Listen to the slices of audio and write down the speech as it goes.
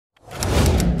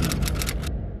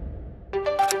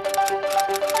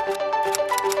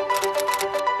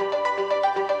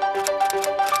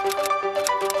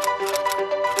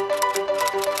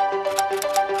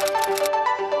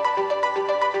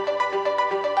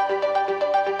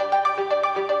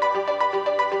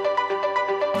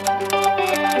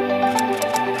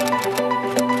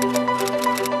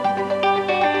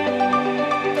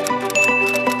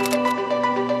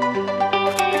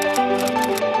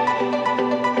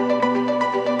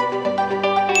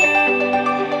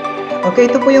Okay,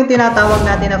 ito po yung tinatawag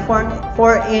natin na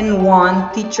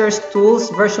 4-in-1 Teachers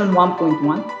Tools version 1.1.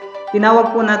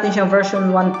 Tinawag po natin siyang version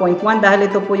 1.1 dahil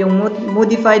ito po yung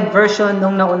modified version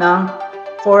nung naunang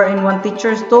 4-in-1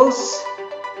 Teachers Tools.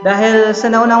 Dahil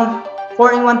sa naunang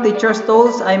 4-in-1 Teachers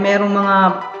Tools ay merong mga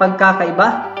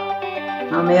pagkakaiba.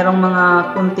 Merong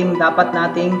mga kunting dapat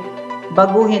nating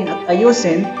baguhin at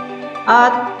ayusin.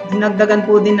 At dinagdagan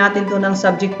po din natin ito ng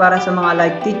subject para sa mga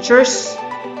live teachers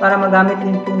para magamit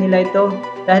din po nila ito.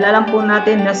 Dahil alam po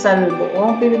natin na sa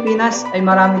buong Pilipinas ay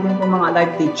marami din po mga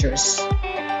live teachers.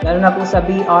 Lalo na po sa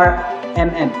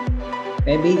BRMM.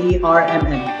 Okay,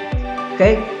 BERMM.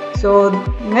 Okay? So,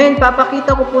 ngayon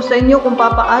papakita ko po sa inyo kung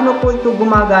paano po ito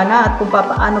gumagana at kung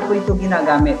paano po ito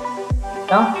ginagamit.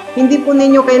 No? Hindi po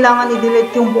ninyo kailangan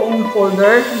i-delete yung buong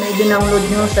folder na i-download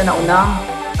nyo sa naunang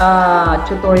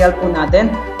tutorial po natin.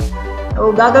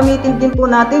 So, gagamitin din po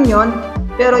natin yon,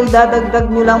 pero idadagdag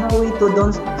nyo lang po ito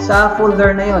doon sa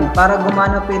folder na yon para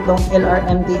gumana po itong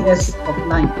LRMDS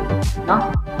offline. No?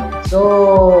 So,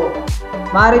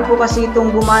 maaari po kasi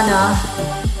itong gumana,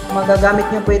 magagamit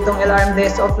nyo po itong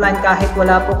LRMDS offline kahit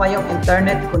wala po kayong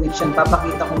internet connection.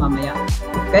 Papakita ko mamaya.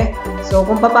 Okay? So,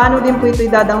 kung paano din po ito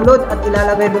i-download at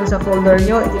ilalagay doon sa folder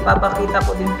nyo, ipapakita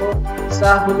ko din po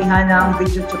sa hulihan ng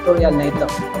video tutorial na ito.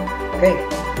 Okay?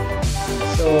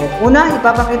 So, una,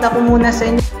 ipapakita ko muna sa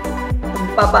inyo kung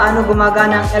paano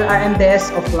gumagana ang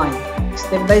LRMDS offline.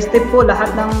 Step by step po,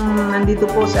 lahat ng nandito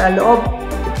po sa loob.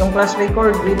 Itong class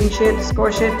record, reading sheet,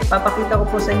 score sheet, papakita ko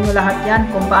po sa inyo lahat yan.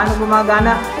 Kung paano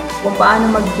gumagana, kung paano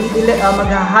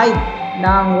mag-hide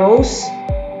ng rows,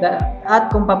 at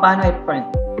kung paano i-print.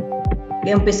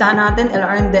 Okay, umpisahan natin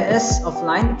LRMDS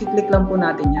offline. I-click lang po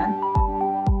natin yan.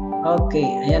 Okay,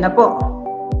 ayan na po.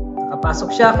 Nakapasok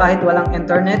siya kahit walang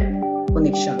internet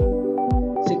connection.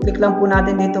 So, i-click lang po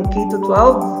natin dito key to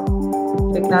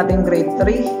 12. Click natin grade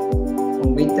 3.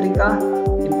 Kung grade 3 ka,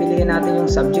 pilihin natin yung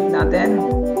subject natin.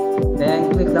 Then,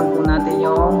 click lang po natin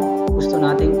yung gusto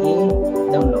nating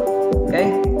i-download.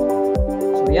 Okay?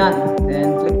 So, yan.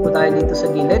 Then, click po tayo dito sa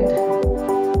gilid.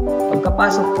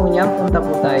 Pagkapasok po niya, punta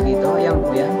po tayo dito. Ayan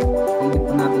po yan. Click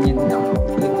po natin yan download.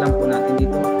 Click lang po natin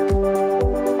dito.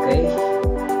 Okay.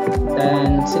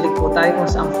 Then, select po tayo kung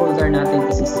saan folder natin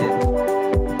isi-save.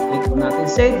 Click po natin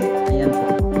save. Ayan po.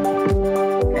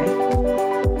 Okay.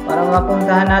 Para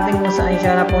mapuntahan natin kung saan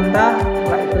siya napunta,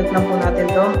 click lang po natin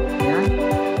to. Ayan.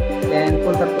 Then,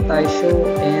 punta po tayo show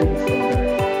and folder.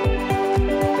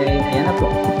 Okay. Ayan na po.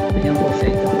 Ayan po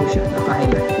siya. Ito po siya.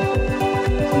 Naka-highlight.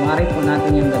 So, maaari po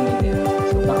natin yung gamitin.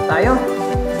 So, back tayo.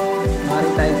 Maaari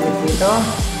tayo click dito.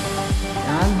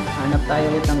 Ayan. Hanap tayo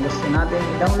ulit ang gusto natin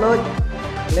i-download.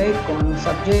 Click kung anong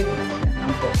subject.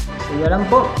 Ayan po. So, yun lang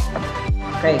po.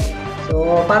 Okay.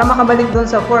 So, para makabalik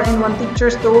doon sa 4-in-1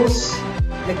 Teachers Tools,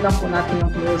 click lang po natin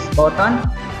yung Tools button.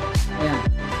 Ayan.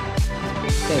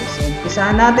 Okay. So,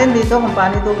 umpisahan natin dito kung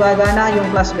paano ito gagana yung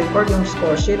class record, yung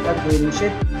score sheet at grading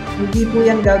sheet. Hindi po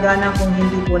yan gagana kung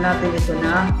hindi po natin ito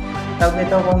na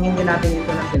kung hindi natin ito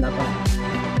na fill up.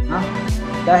 Ha?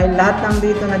 Dahil lahat ng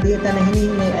dito na data na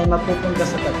hinihingi ay mapupunta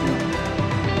sa tatlo.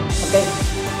 Okay.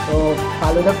 So,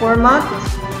 follow the format.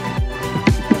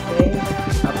 Okay.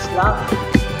 Caps lock.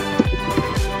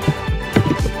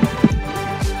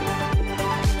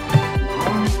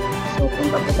 So,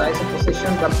 punta po tayo sa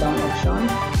position, drop down option.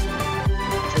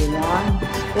 Choose one.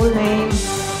 School name.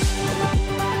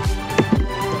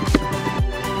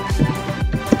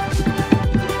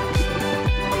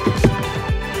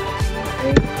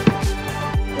 Okay.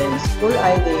 Then, school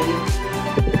ID.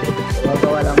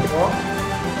 Gagawa lang po.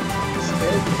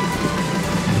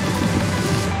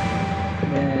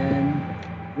 Then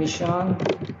vision,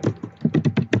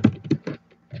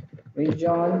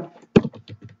 region,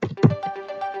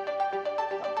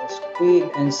 tapos grade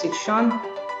and section.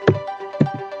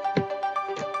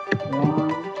 Yan,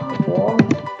 po.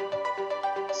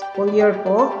 School year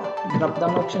po, drop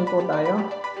down option po tayo.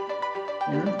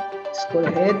 Yan. School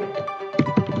head.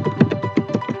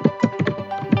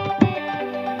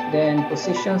 Then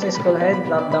position sa school head,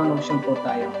 drop down option po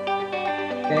tayo.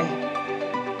 Okay?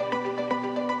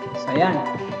 So, ayan.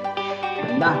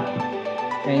 Ganda.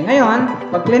 Okay, ngayon,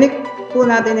 pag click po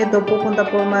natin ito, pupunta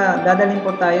po, dadalhin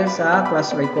po tayo sa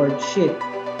class record sheet.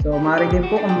 So, maaari din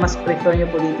po, kung mas prefer nyo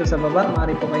po dito sa baba,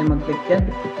 maaari po kayo mag-click yan.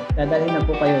 Dadalhin na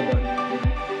po kayo doon.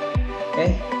 Okay?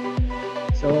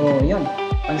 So, yun.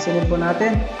 Pansinin po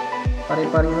natin.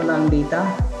 Pare-pareho lang data.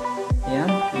 Ayan.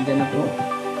 Nandiyan na po.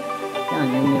 Yan,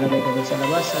 yung nilagay ko doon sa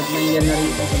labas. At nandiyan na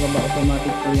rin po sa baba.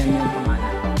 Automatic po yan yung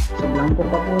pangalan. So, blanco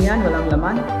pa po yan. Walang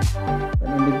laman.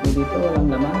 Ganun din po dito. Walang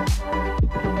laman.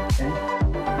 Okay.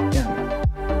 Yan.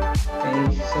 Okay.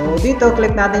 So, dito,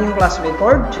 click natin yung class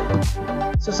record.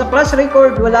 So, sa class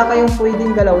record, wala kayong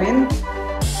pwedeng galawin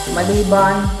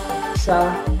maliban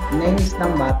sa names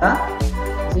ng bata.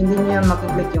 Kasi hindi nyo yan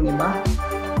makiklik yung iba.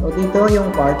 So, dito yung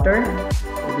quarter.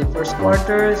 So, first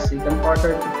quarter, second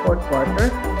quarter, to fourth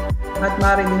quarter. At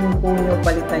maaari din po nyo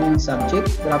palitan yung subject.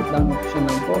 Drop down option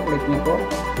lang po. Click nyo po.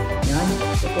 Yan.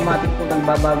 Automatic po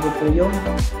nagbabago po yung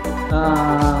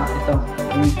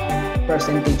yung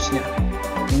percentage niya.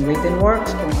 Yung written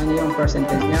works, kung ano yung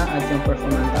percentage niya, at yung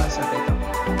performance sa ito.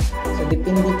 So,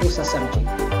 depende po sa subject.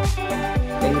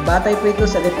 Okay, batay po ito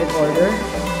sa DepEd order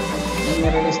na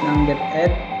nirelease ng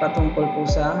DepEd patungkol po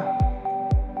sa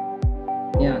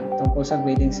tungkol sa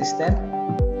grading system.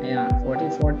 Ayan,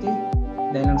 40-40.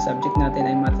 Dahil ang subject natin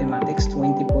ay mathematics,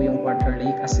 20 po yung quarterly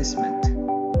assessment.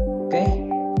 Okay?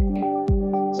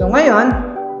 So, ngayon,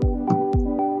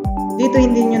 dito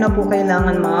hindi nyo na po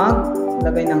kailangan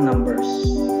maglagay ng numbers.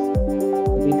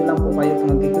 So, dito lang po kayo kung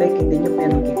mag-click, hindi nyo po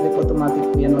yan mag-click, automatic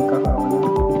po yan magkakaroon ng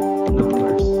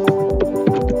numbers.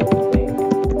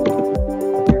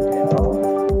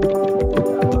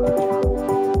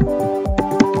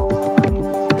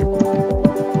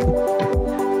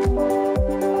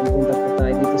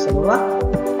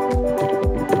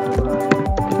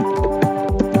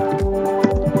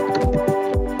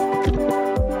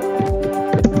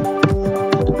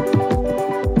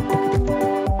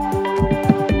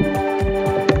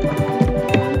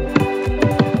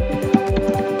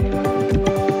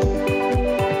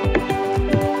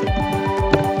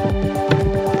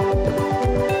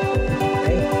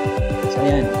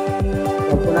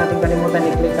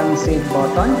 Save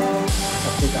button sa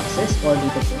quick access or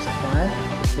dito po sa file,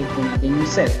 click po natin yung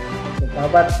save. So,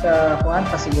 bawat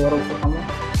pasiguro po kamo.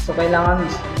 So, kailangan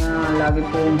lagi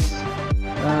po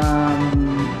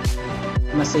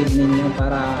ma-save ninyo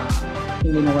para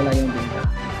hindi nawala yung data.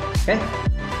 Okay?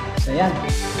 So, yan.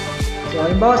 So,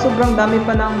 halimbawa sobrang dami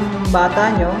pa ng bata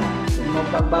nyo, so,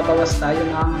 magbabawas tayo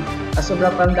ng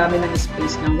sobrang pa dami ng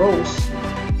space ng rows.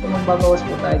 So, magbabawas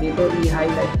po tayo dito,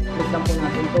 i-highlight. Click lang po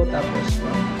natin to, tapos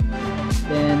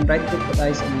then right click po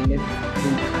tayo sa gilid,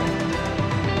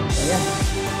 so yan.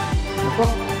 Ako,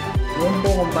 yun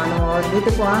po kung paano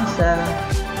dito po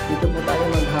dito po tayo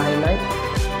mag-highlight.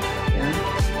 Yan,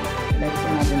 highlight po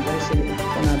natin to, select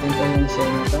po natin to yung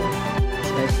cell na to,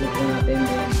 right click po natin,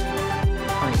 then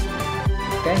fine.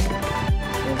 Okay,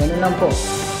 so ganun lang po.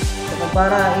 So kung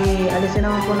para i-alisin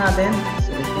naman po natin,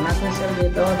 select po natin cell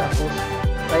dito, tapos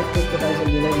right click po tayo sa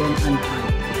gilid, then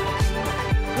unhide.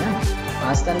 Yan,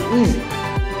 fast and easy.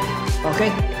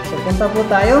 Okay, so punta po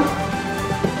tayo.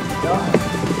 Ito,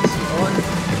 score,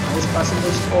 highest possible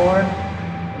score.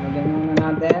 Lagyan muna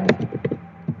natin.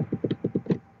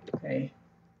 Okay,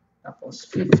 tapos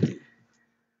 50.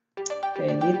 Okay,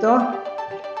 dito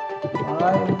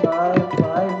 5, 5,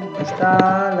 5. Basta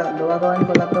gawin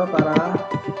ko lang to para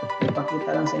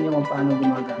ipakita lang sa inyo kung paano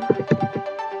gumagana.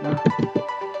 No?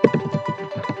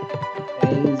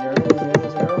 Okay, 0,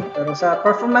 0, 0. Pero sa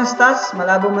performance task,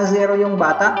 malabo ma-0 yung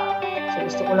bata. So,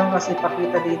 gusto ko lang kasi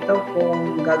pakita dito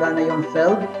kung gagana yung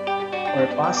failed or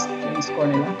passed yung score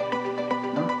nila.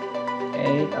 No?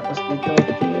 Okay, tapos dito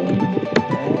 10.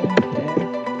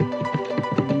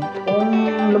 Kung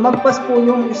lumagpas po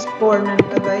yung score na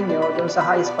nilagay nyo doon sa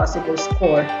highest possible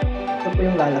score, ito po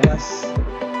yung lalabas.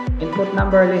 Input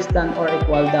number less than or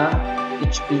equal the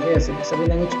HP is. Ibig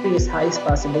sabihin ng HP is highest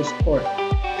possible score.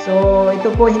 So,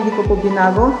 ito po hindi ko po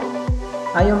binago.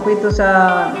 Ayon po ito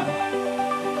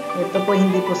po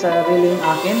hindi po sa reeling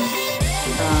akin.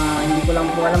 Hindi ko lang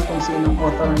po alam kung sinong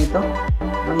author nito.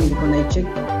 Hindi ko na-check.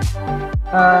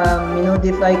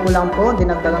 Minodify ko lang po,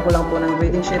 dinagdagan ko lang po ng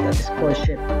grading sheet at score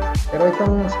sheet. Pero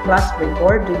itong class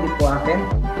record, hindi po akin.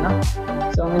 No?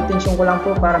 So, ang intention ko lang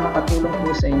po para makatulong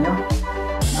po sa inyo.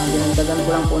 Dinagdagan ko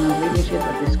lang po ng grading sheet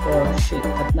at score sheet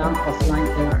at ng offline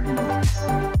LRMS.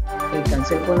 Okay,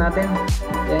 cancel po natin.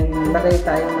 Then, lagay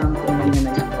tayo ng tunay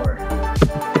na score.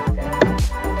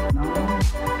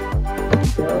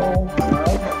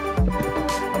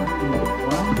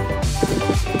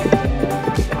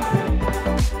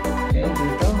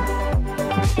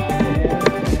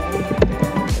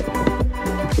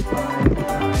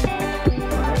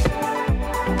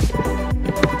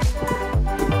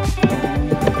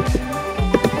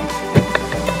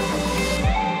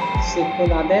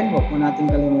 Natin, huwag mo natin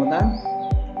kalimutan.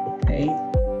 Okay,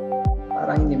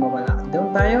 para hindi mawala.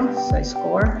 Doon tayo sa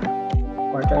score,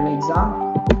 quarterly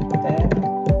exam, 10,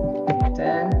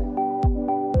 10,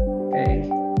 okay,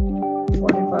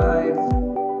 45,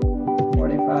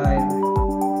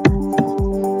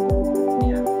 45,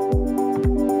 yan.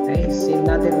 Okay, save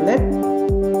natin ulit.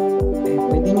 Okay,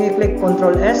 pwede nyo i-click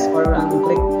Control S or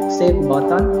click Save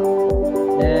button.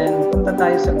 Then, punta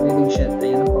tayo sa grading sheet.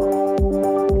 Ayan po.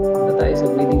 Punta tayo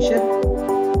sa grading sheet.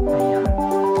 Ayan.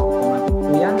 So, automatic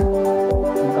po yan.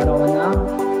 Magkaroon ng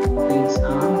page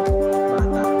ang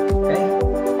bata. Okay?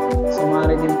 So,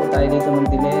 maaari din po tayo dito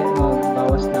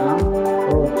magbawas ng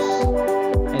rows.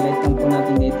 Highlight lang po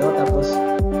natin dito. Tapos,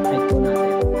 hide po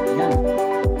natin. Ayan.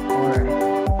 Or,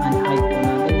 unhide po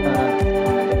natin para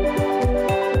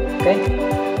okay?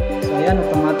 So, ayan.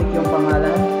 Automatic yung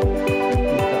pangalan.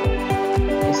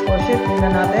 Score sheet,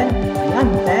 tingnan natin. Ayan,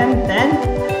 10, 10,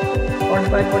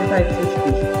 45, 45,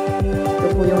 50. Ito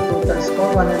po yung total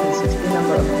score, 160.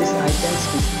 Number of these items,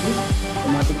 50.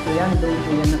 Automatic po yan. Doon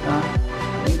po yan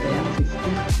kaya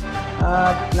 50.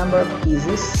 At number of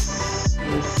pieces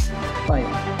is 5.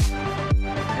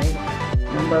 Okay.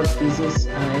 Number of pieces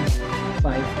ay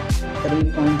 5.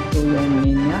 3.2 yung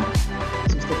main niya.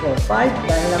 64. 5.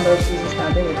 Dahil number of pieces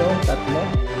natin ito, 3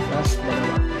 plus 2.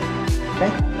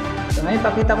 Okay. So ngayon,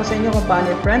 pakita ko sa inyo kung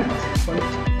paano i-print.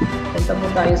 Punta po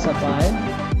tayo sa file.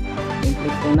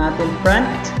 I-click po natin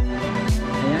print.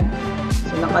 Ayan.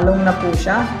 So nakalong na po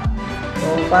siya.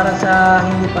 So para sa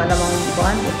hindi pa namang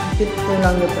buwan, fit ko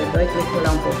lang nyo po ito. I-click ko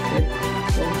lang po fit.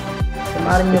 So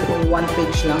samarin nyo po yung 1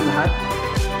 page lang lahat.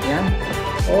 Ayan.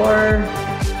 Or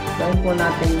gawin po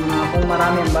natin kung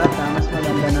marami ang bata, mas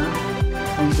maganda na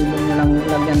kung tulong nyo lang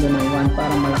lagyan doon ng 1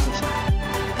 para malaki siya.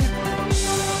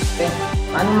 Okay.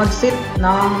 Paano mag-sit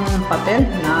ng papel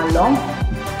na long?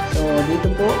 So,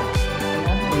 dito po,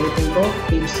 ulitin ko,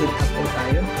 page set up po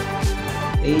tayo.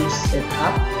 Page set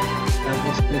up.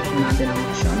 Tapos, click po natin ang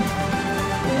option.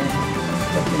 Then,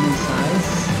 document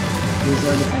size.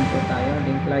 User define po tayo.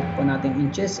 Then, click po natin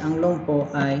inches. Ang long po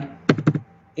ay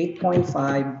 8.5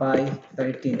 by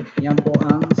 13. Yan po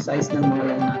ang size ng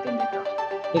mga long natin dito.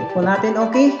 Click po natin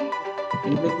OK.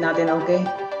 Then, click natin OK.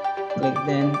 Click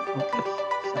then OK.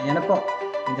 So, ayan na po.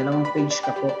 May dalawang page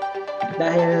ka po.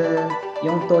 Dahil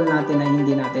yung tool natin ay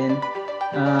hindi natin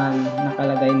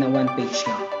nakalagay na 1 page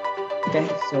lang. Okay,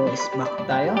 so back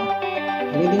tayo.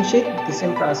 Reading sheet, the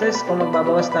same process. Kung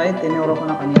magbabawas tayo, tinuro ko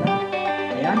na kanina.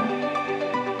 Ayan.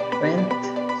 Print.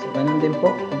 So, ganun din po.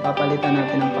 Kung papalitan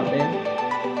natin ng papel,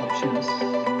 options.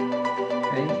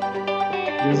 Okay.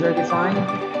 User define.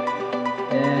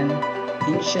 Then,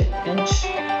 inch 8.5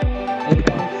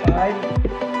 by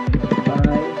 30.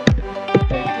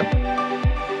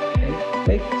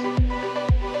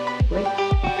 Click.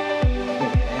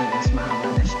 Ayan, mas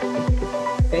mahaba na siya.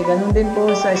 Okay, ganun din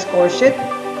po sa score sheet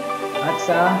at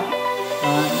sa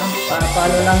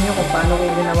follow lang nyo kung paano ko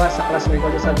ginawa sa classwork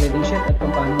o sa grading sheet at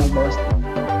kung paano magbawas dito.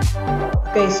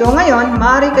 Okay, so ngayon,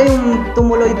 maaari kayong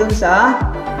tumuloy dun sa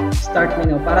start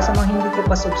menu. Para sa mga hindi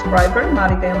ko pa subscriber,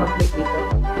 maaari kayong mag-click dito.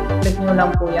 Click nyo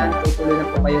lang po yan, tutuloy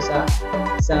na po kayo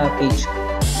sa page.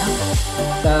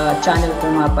 Sa channel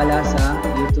ko nga pala, sa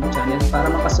YouTube channel, para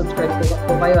makasubscribe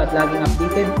po kayo at laging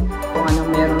updated kung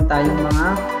anong meron tayong mga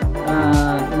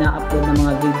ina-upload ng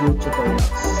mga video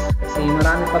tutorials. Kasi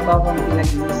marami pa ba akong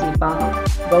pinag-iisipang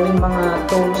gawing mga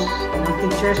tools ng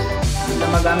teachers na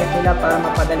magamit nila para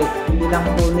mapadali. Hindi lang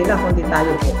po nila, kundi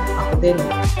tayo po. Ako din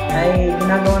ay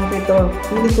ginagawan ko ito.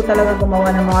 Hindi ko talaga gumawa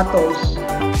ng mga tools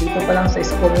dito pa lang sa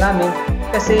school namin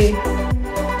kasi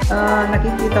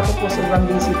nakikita ko po sobrang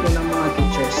busy po ng mga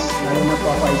teachers, lalo na po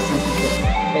ako ICT po.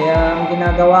 Kaya ang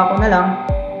ginagawa ko na lang,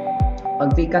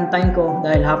 pag vacant time ko,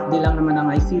 dahil half day lang naman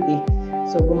ang ICT,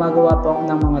 so gumagawa po ako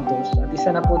ng mga tools. At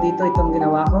isa na po dito itong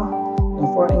ginawa ko, yung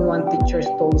 4-in-1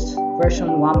 Teachers Tools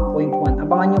version 1.1.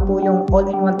 Abangan nyo po yung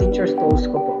all-in-one Teachers Tools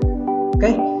ko po.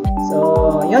 Okay?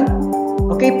 So, yun.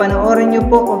 Okay, panoorin nyo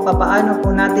po kung paano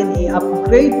po natin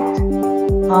i-upgrade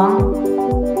ang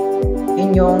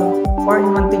inyong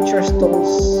 4-in-1 Teachers Tools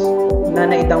na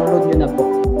na-download nyo na po.